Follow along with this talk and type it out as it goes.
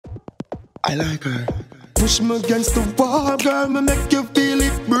I like her. Push me against the wall, girl, me make you feel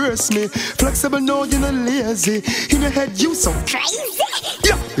it, brace me. Flexible, no, you're not lazy. In your head, you so crazy.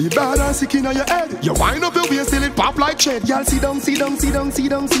 Yeah, you bad and sick in your head. You wind up your waist till it pop like shit. Y'all sit down, sit down, sit down, sit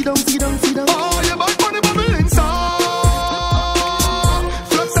down, sit down, sit down, sit down. Oh, you bad funny bubble inside.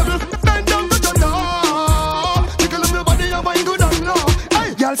 Flexible, bend down to your door. Jiggle up your body, you wind good on low.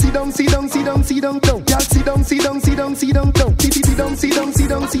 Hey, y'all sit down, sit down, sit down, sit down, down. Y'all sit down, sit down, sit down, sit down, down. Sit down, sit down, sit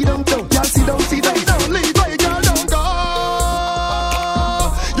down, sit down, down. Y'all sit down, sit down.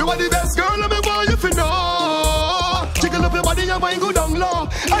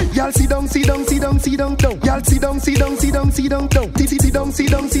 Y'all sit down, sit down, sit down, sit down, down. Y'all sit down, sit down, sit down, sit down, down. Sit down, sit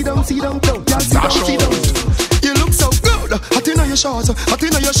down, sit down, sit down, down. Y'all sit down, sit down. You look so good, hot inna your shorts, hot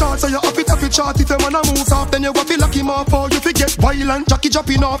inna your shorts. So you up it short. If you wanna move off, then you have to lock him off. Or you forget violent, Jackie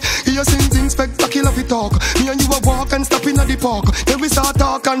dropping off. Hear things spectacular fi talk. Me and you a walk and stop inna the park. Then we start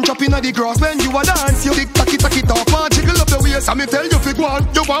talk and drop inna the grass. When you a dance, you tick tacky tacky talk. Man, jiggle up the waist, and me tell you fi go on.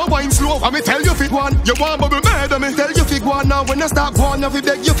 You want wine slow, and me tell you fi go on. You want bubble mad, and me tell you fi go on. Now when you start going, you fi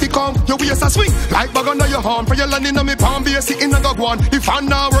beg you fi come. Your waist a swing like bag under your arm. For you landing on me palm, be a sitting a go go on. If I'm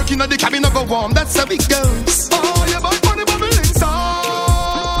not working at the cabin, I go warm. That's a big girls. Oh, you bad funny bubble inside.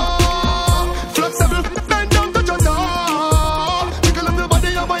 Flexible, bend down to your door. Jiggle up your body,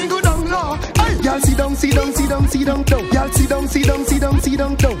 you might go down low. Y'all sit down, sit down, sit down, sit down, down. Y'all sit down, sit down, sit down, sit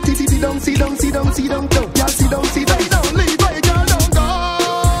down, down. Sit down, sit down, sit down, sit down, down. Y'all sit down, sit down, down. Leave my girl down, down.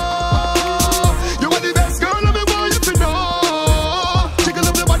 You are the best girl, let me want you to know. Jiggle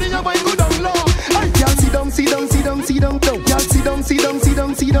up your body, you might go down low. Y'all sit down, sit down, sit down, sit down, down. Y'all sit down, sit down, sit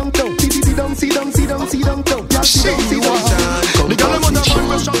down, sit down, down. Sit down, sit down, sit down, sit down, down. Y'all sit down, sit down. The girl I'm on the phone,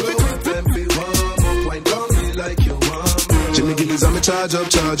 we're shopping. Jimmy Gillies, I'm a charge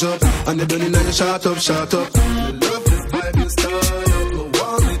up, and they done it now, you shut up, shut up. Love the vibe, you start up, no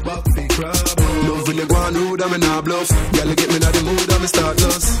one with buffy crab. Love when you go on road, I'm in a bluff. Girl, you get me now the mood, I'm a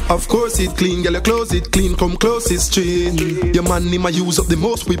startless. Of course it clean, girl, you close it clean, come closest train. Your man name I use up the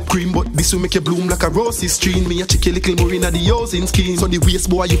most whipped cream, but this will make you bloom like a rosy stream. Me a chicky little more in the housing scheme. So the waist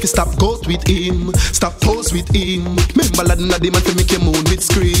boy, you can stop goat with him, stop pose with him. Remember laden of the man to make you moan with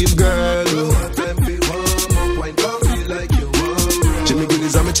scream, girl.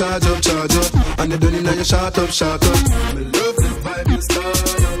 I'm a charge up, and they done it now, you shut up, shut up. Me love the vibe, you start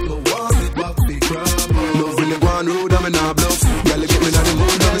up, no one with buffy crab. Love when you go on road, I'm in a bluff. Girl, you get me now the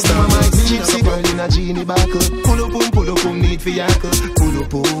mood, I'm a star. Gypsy girl in a genie buckle. Pull up, need for yackle. Pull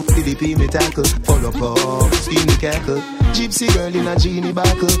up, DDP me tackle. Follow up, steam the cackle. Gypsy girl in a genie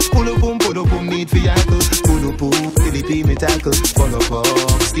buckle. Pull up, need for yackle. Pull up, DDP me tackle. Follow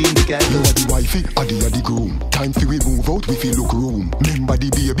up, steam the cackle. You are the wifey, or the groom. Time for we move out, we feel look room. Remember the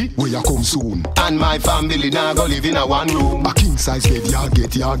baby, where you come soon. And my family now go live in a one room. A king size bed, ya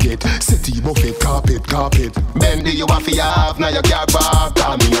get. Settee, buffet, carpet. Bendy you have to have, now you can't back.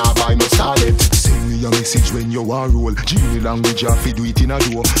 Call me now buy no salad. Send me a message when you are roll. Genie language, you have to do it in a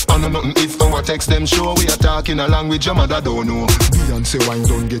door. And nothing if our text them show. We are talking a language your mother don't know. Beyonce wine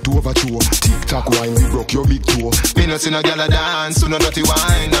don't get overthrow. Tick-tock wine, we broke your big toe. Me no see no gyal a dance, so no dirty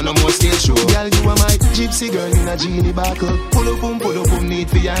wine, and no more stage show. Girl, you are my gypsy girl in a genie buckle. Pull up, need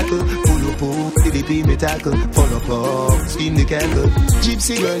for yackle. Pull up, DDP me tackle. Follow up, steam the candle.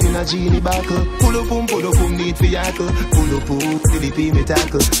 Gypsy girl in a genie buckle. Pull up, need for yackle. Pull up, DDP me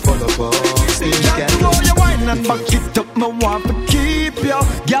tackle. Follow up, steam the candle. Girl, you wine and back it up, me want to keep you.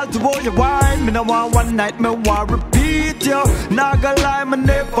 Girl, to all you wine, me no want one night, me want repeat you. Nah gonna lie, me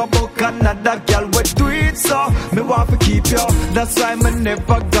never book another girl with do it, so me want to keep you. That's why me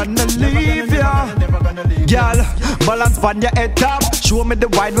never gonna leave you. Girl, balance on your head top. Show me the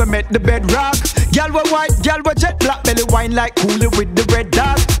wine, we make the bed rock. Girl, we white, girl, we jet black. Belly wine like coolie with the red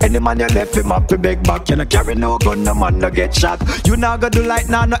dot. Any man you left him up to beg back. You no carry no gun, no man no get shot. You not gonna do like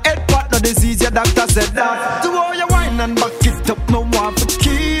now, no head pot, no disease, your doctor said that. To all your wine and back it up, me want to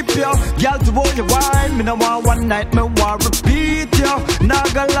keep you. Girl, to all your wine, me no want one night, me want repeat you.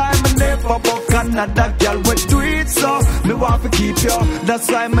 Not gonna lie, me never book another girl with do it, so me want to keep you. That's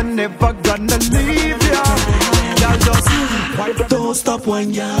why me never gonna leave you. Girl, just don't stop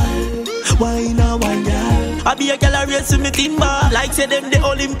one girl. Wine a one girl. I be a girl a race with me timber. Like say them the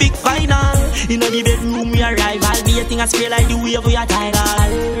Olympic final. In the bedroom we arrive. I'll be a thing a spray like the wave we a tiger.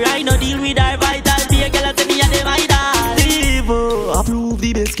 Rhyno deal with our vital. Be a girl a tell me a divider. Divo, approve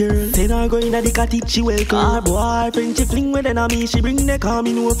the best girl. Say now go in a the cottage she welcome. Our boy friend she fling with enemy. She bring the calm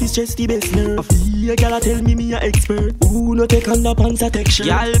in office just the best nerve. Be a girl tell me a expert. Who no take underpants a texture.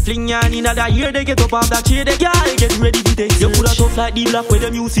 Gyal fling yan in the ear, they get up off that chair. The gyal get ready to take. You put a tough like the black where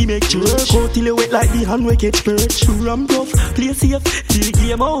them you see make church. Work out till you wet like the hand we catch perch. Sure I'm tough, play safe, the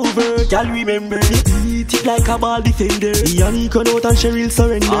game over. Gyal remember, beat it like a ball defender. Yanni come out and Cheryl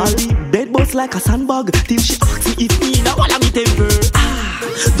surrender. All the bed bust like a sandbag till she asks me if me now all of me temper.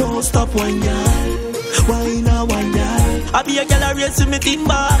 Don't stop one gyal, why now one gyal? I be a gyal a race with me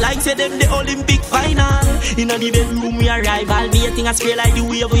timber, like say them the Olympic final. Inna the bedroom we arrive, I'll be a thing a spray like the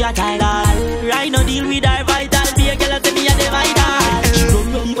wave we a tidal. Rhyno deal with our vital, be a gyal a tell me a the vital. She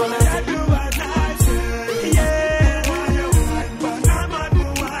run ready for me.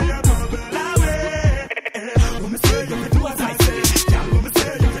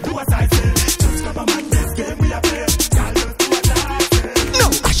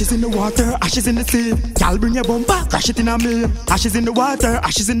 Ashes in the water, ashes in the sea. Gyal bring your bumper, crash it in a me. Ashes in the water,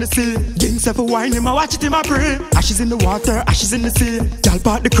 ashes in the sea. Gang self a wine him, I watch it in my brain. Ashes in the water, ashes in the sea. Gyal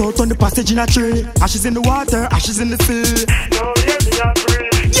part the crowd on the passage in a tree. Ashes in the water, ashes in the sea.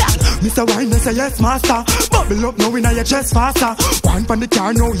 Yeah, Mr. Wine, say yes master. Bubble up now in your chest faster. Wine from the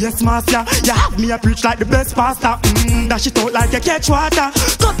car now, yes master. You have me a preach like the best pastor. Dash it out like you catch water.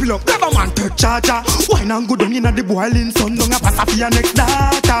 Couple up, grab a man, take charger. Wine and go down in the boiling sun. Don't pass up for your next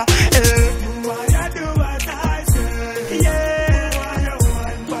data.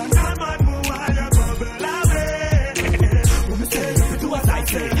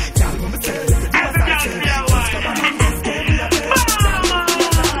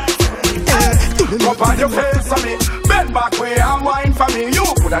 Up on your face for me, bend back way and wine for me. You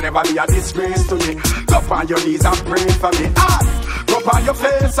coulda never be a disgrace to me. Go on your knees and pray for me. Go on your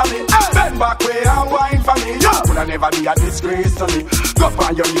face for me, bend back way and wine for me. You coulda never be a disgrace to me. Go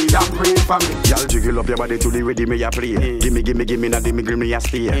on your knees and pray for me. Y'all jiggle up your body to the rhythm me a play. Gimme, now the me green me a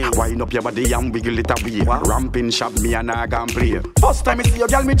stay. Wind up your body and wiggle it away. Ramping shop me and I can play. First time I see you,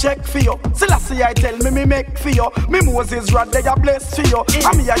 girl, me check for you. Selassie I tell me make for you. Me Moses rod they a bless for you.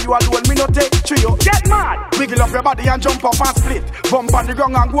 And me and you alone, me no take to you. Get mad, wiggle up your body and jump up and split. Bump on the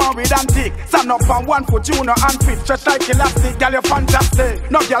ground and go on with antique. Stand up on 1 foot, you know unfit. Stretch like elastic, girl, you're fantastic.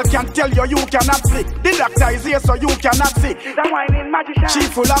 No girl can tell you cannot flick. The doctor is here so you cannot see. The whining magician. She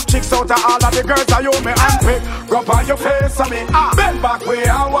full of chicks out of all of the girls that you me handpick. Rub on your face for me, bend back way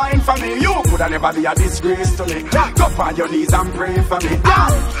and wine for me. You coulda never be a disgrace to me. Go on your knees and pray for me.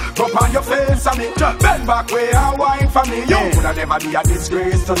 Rub on your face for me, bend back way and wine for me. You coulda never be a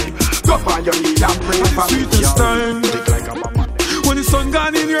disgrace to me. Go on your knees and pray for me. Sweetest time, when the sun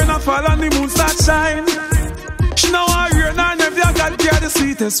gone in here and I fall and the moon start shine. She know I hear now never got care the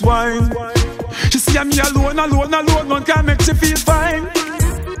sweetest wine. She see me alone, one can make she feel fine.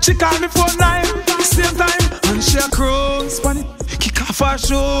 She call me phone line, same time, and she a cruise on it. Kick off her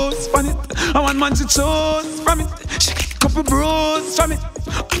shoes on it. And one man she chose from it. She kick a couple bros from it.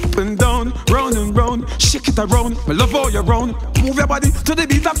 Up and down, round and round, shake it around. I love all you round. Move your body to the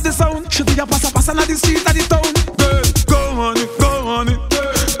beat of the sound. She do your pass on the street of the town. Girl, go on it, go on it,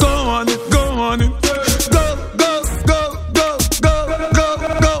 go on it, go on it.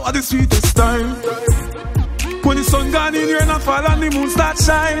 Go at the sweetest time. When the sun gone in here and I fall and the moon start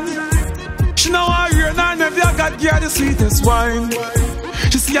shine. She know I hear now never got gear the sweetest wine.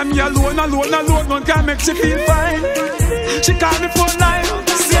 She see me alone, one can make she feel fine. She call me phone line,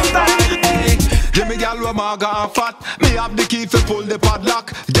 same time. Give me gal we maga and fat. Me have the key to pull the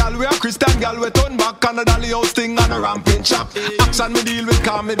padlock. Gal we a Christian, gal we turn back. And a dolly house thing and a ramping chop. Action me deal with,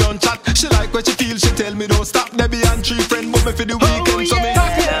 calm me don't chat. She like what she feel, she tell me don't stop. Debbie and 3 friends move me for the weekend. So me,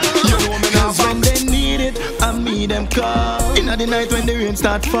 you know me now. When they need it, I meet them call. In the night when the rain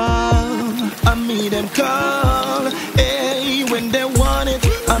start fall, I meet them call. Hey, when they want it,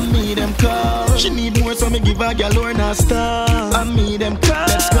 I meet them call. She need more, so me give her gal or not star. I meet them call.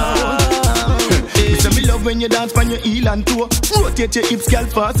 Let's go. So me love when you dance on your heel and toe. Rotate your hips, girl,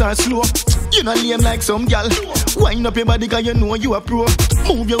 fast or slow. You not lame like some gal. Wind up your body cause you know you a pro.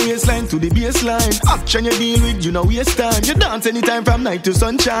 Move your waistline to the baseline. Action you deal with, you know waste time. You dance anytime from night to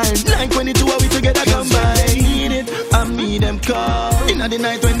sunshine. 9:22 are we together combined. They need it, I meet them call. In the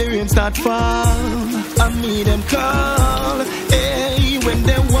night when the rain start fall, I meet them call. Hey, when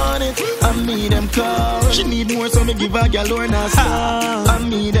they want it, I meet them call. She need more so me give her gal or not star. I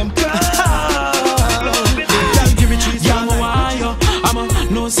meet them call. Y'all want you, I'ma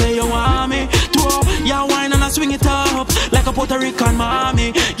no say you want me. Throw y'all wine and I swing it up like a Puerto Rican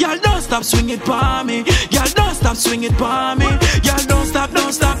mommy. Y'all don't stop swing it for me. Y'all don't stop swing it for me. Y'all don't stop,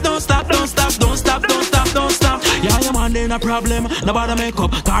 don't stop, don't stop, don't stop, don't stop, don't stop, don't stop. Yeah, your man, they no problem. Nobody make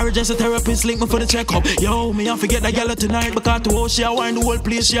up. Kari just a therapist, link me for the checkup. Yo, me, I forget that girl tonight. Because to how she a wine the whole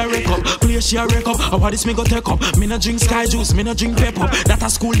place, she a wreck up. Place she a wreck up. How this me go take up? Me no drink sky juice, me no drink pepper. That a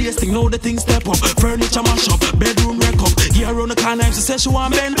school days thing, now the things step up. Furniture mash up, bedroom wreck up. Yeah, around the corner, she say she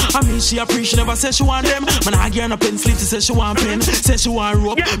want Ben. I mean, she a preach, she never say she want them. Man, I get her no pen sleep, she say she want pen. Say she want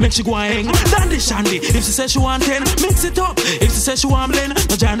rope, make she go and hang. Dandy shandy, if she say she want 10, mix it up. If she say she want blend,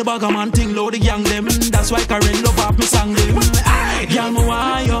 no join the bag of man thing, load the young them. That's why Karen love up me sang them. Y'all me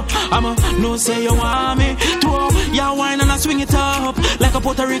want you, I'ma no say you want me. Twirl, y'all whine and I swing it up like a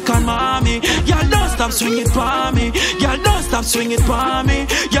Puerto Rican mommy. Y'all don't stop swing it for me. Y'all don't stop swing it for me.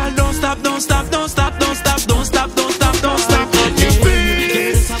 Y'all don't stop, don't stop, don't stop, don't stop, don't stop, don't stop, don't stop.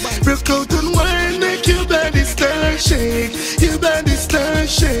 Break out and wine, make your body start shake. Your body start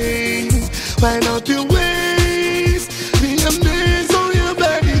shake. Wind out your waist. Me amazed how your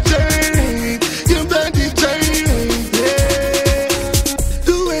body shake. Your body shake, yeah.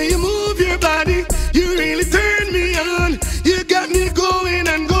 The way you move your body, you really turn me on. You got me going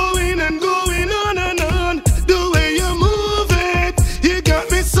and going and going on and on. The way you move it, you got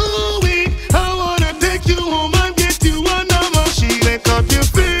me so weak. I wanna take you home and get you on the machine. Make up your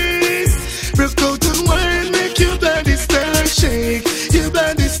face, break out and wine, make your body start shake. Your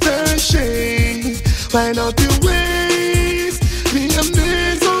body start shake. Wind out your waist. Me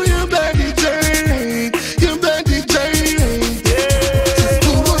amazed how your body shake. Your body shake, yeah.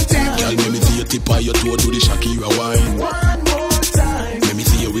 Girl, let me see you tip on your toe, do the Shakira wine. One more time. Let me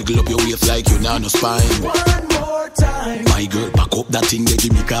see you wiggle up your waist like you nah no spine. One more time. My girl, back up that thing they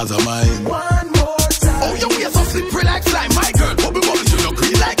give me cause of mine. One more time. Oh, your waist so slippery like slime. My girl, bubble bubble, you look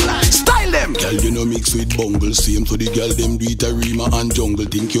green like lime. Style them. Girl, you know mix with bungle. Same to the girl, them do it a rima and jungle.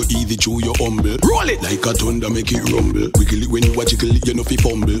 Think you easy, chew you humble. Roll it. Like a thunder, make it rumble. Wiggle it when you watch it, you know fi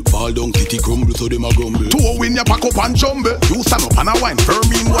fumble. Fall down, kitty crumble, so them a grumble. Two win you pack up and jumble. You stand up and a wine. Firm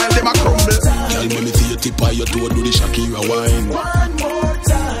meanwhile them a crumble. Girl, let me see you tip on your toe, do the Shakira wine. One more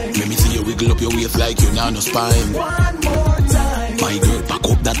time. Let me see you wiggle up your waist like you nah no spine. One more time. My girl, back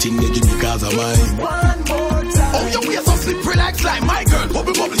up that thing they give me cause of mine. One more time. Oh, your waist so slippery like slime. My girl,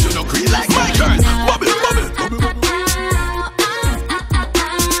 bubble bubble, you look green like my girl. Bubble bubble, bubble bubble.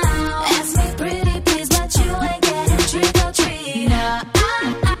 Ask me pretty please, but you ain't getting trick or treat.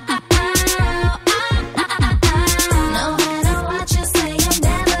 No matter what you say, you'll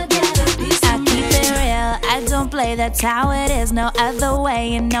never get a piece of me. I keep it real, I don't play, that's how it is. No other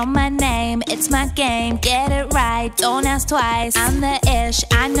way, you know my name, it's my game. Get it right, don't ask twice. I'm the ish,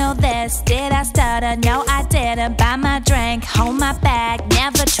 I know this. Did I stutter? No, I didn't. Buy my drink, hold my bag,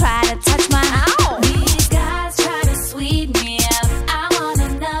 never try to touch my ow. These guys try to sweeten me up, I want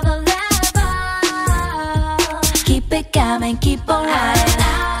another level. Keep it coming, keep on